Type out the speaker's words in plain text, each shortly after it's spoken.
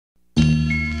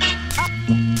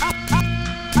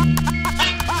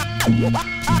As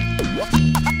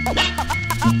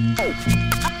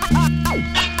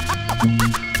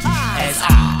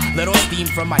I let off steam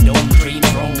from my dome, dream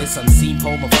throne, this unseen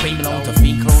poem of cream loan to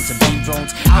fiend clones and beam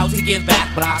drones. Out to give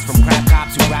back blocks from crap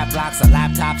cops who rap blocks and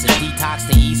laptops and detox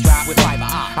to eavesdrop with fiber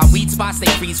ops. On weed spots they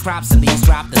freeze crops and leaves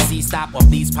drop. The C stop of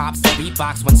these pops the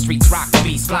beatbox when streets rock the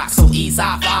beast block. So ease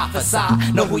off, officer,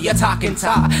 know who you're talking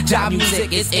to. Job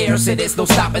music is air, so there's no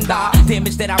stopping the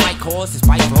damage that I might cause. Is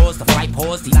fight floors, the fight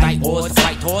pause, these night wars, the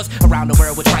fight tours around the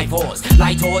world with tripores.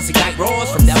 Light tours, ignite roars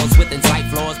from devils with inside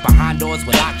floors, behind doors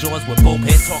with locked jaws with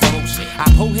bullpits, talk bullshit. I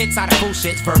pull hits out of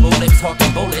bullshits, verbal lips,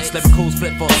 talking bullets, lyricals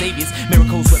flip for saviors,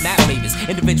 miracles with mad flavors.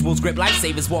 Individuals grip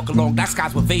lifesavers, walk along dark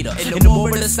skies with Vader. In the war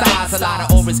of the stars, a lot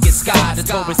of auras get scarred. The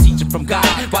Torah's teaching from God,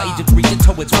 while Egypt reaching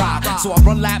towards Ra. So I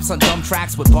run laps on dumb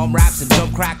tracks with bum raps and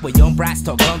jump crack where young brats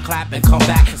talk gun clap and come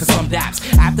back for some daps.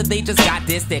 After they just got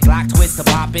this, their Glock twist to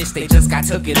pop-ish, they just got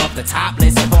took it off the top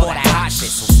list for all that hot shit.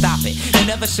 So stop it, you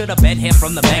never should have been here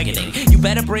from the beginning. You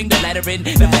better bring the lettering,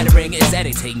 the lettering is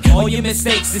editing. All your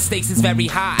mistakes, the stakes is very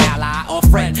high, ally or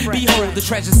friend. Behold the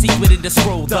treasure secret in the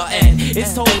scroll, the end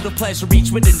is told, the pleasure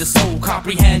reach within the soul.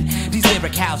 Comprehend, these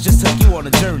lyric cows just took you on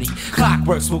a journey.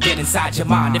 Clockworks will get inside your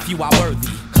mind if you are worthy.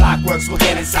 Clockworks will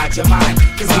get inside your mind,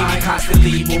 cause we be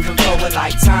constantly moving forward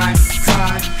like time.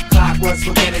 Clockworks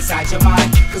will get inside your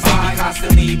mind, cause we be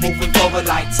constantly moving forward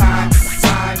like time.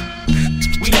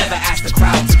 We never ask the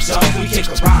crowd to jump, we kick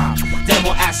a rhyme, then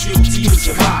we'll ask you to use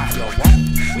your mind.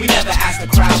 We never ask the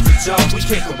crowd to jump, we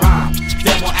kick a rhyme,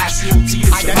 then we'll ask you to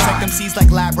use your mind. I dissect MCs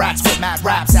like lab rats with mad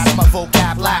raps. As my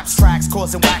vocab laps, tracks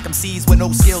causing whack MCs with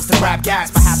no skills to grab gas.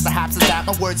 Perhaps is that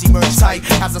my words emerge tight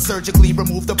as I surgically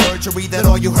remove the perjury that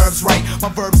all you herbs write. My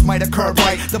verbs might occur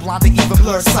bright, the blonde they even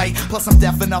blur sight. Plus I'm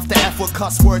deaf enough to F with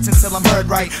cuss words until I'm heard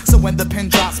right. So when the pen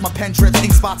drops, my pen drips,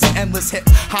 ink spots an endless hip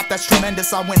hop that's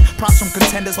tremendous. I win props from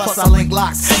contenders, plus I link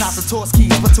locks, not to toss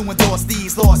keys, but to endorse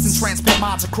these. Lost in transport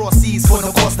minds across seas for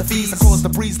no cost of fees. I cause the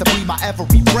breeze to breathe my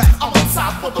every breath. I'm on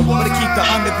top of the world, to keep the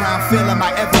underground feeling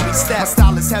my every step. My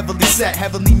style is heavily set,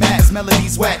 heavenly mass,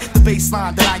 melodies wet. The bass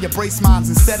line that I embrace minds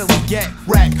and steadily get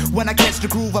wrecked. When I catch the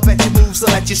groove, I bet you move, so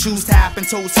let your shoes tap and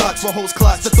toes touch for hoes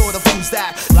clutch. The thought of who's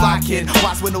that? Fly kid,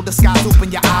 watch with no disguise,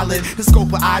 open your eyelid. The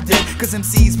scope what I did, cause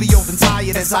MCs be old and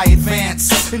tired as I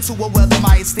advance into a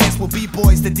well-admired stance with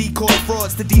B-boys, the decoy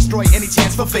frauds to destroy any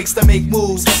chance for fakes to make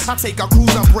moves. I take our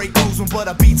crews on break moves when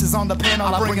butter beats is on the panel.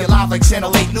 I bring it live like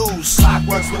Channel 8 News.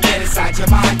 Clockworks will get inside your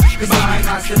mind, cause we be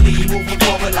constantly moving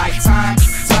forward like time.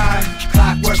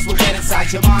 Clockworks will get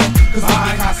inside your mind, cause we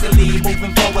be constantly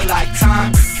moving forward like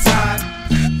time.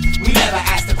 We never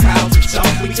ask the crowd to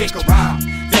jump, we kick a rhyme,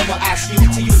 then we'll ask you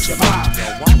to use your mind.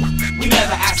 We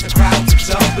never ask the crowd to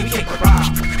jump, we kick a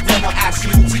rhyme, then we'll ask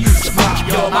you to use your mind.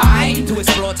 Your mind to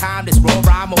explore time, this raw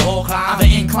rhyme or wall climb. The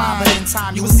incline, but in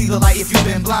time you will see the light if you've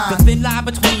been blind. The thin line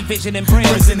between vision and brain,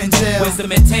 prison and jail,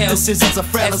 wisdom and tales. Decisions are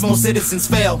frail as most citizens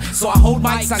fail. So I hold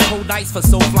mics on cold nights for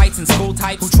soul flights and school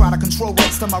types who try to control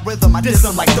rights to my rhythm. I diss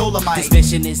them like Dolomite. This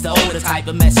mission is the older type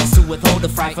of message to withhold the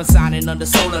fright from signing under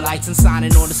solar lights and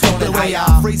signing on the solar the light. way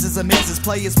I phrases amazes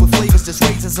players with flavors, just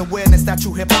raises awareness that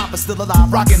true hip hop is still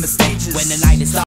alive, rocking the stages. When the night is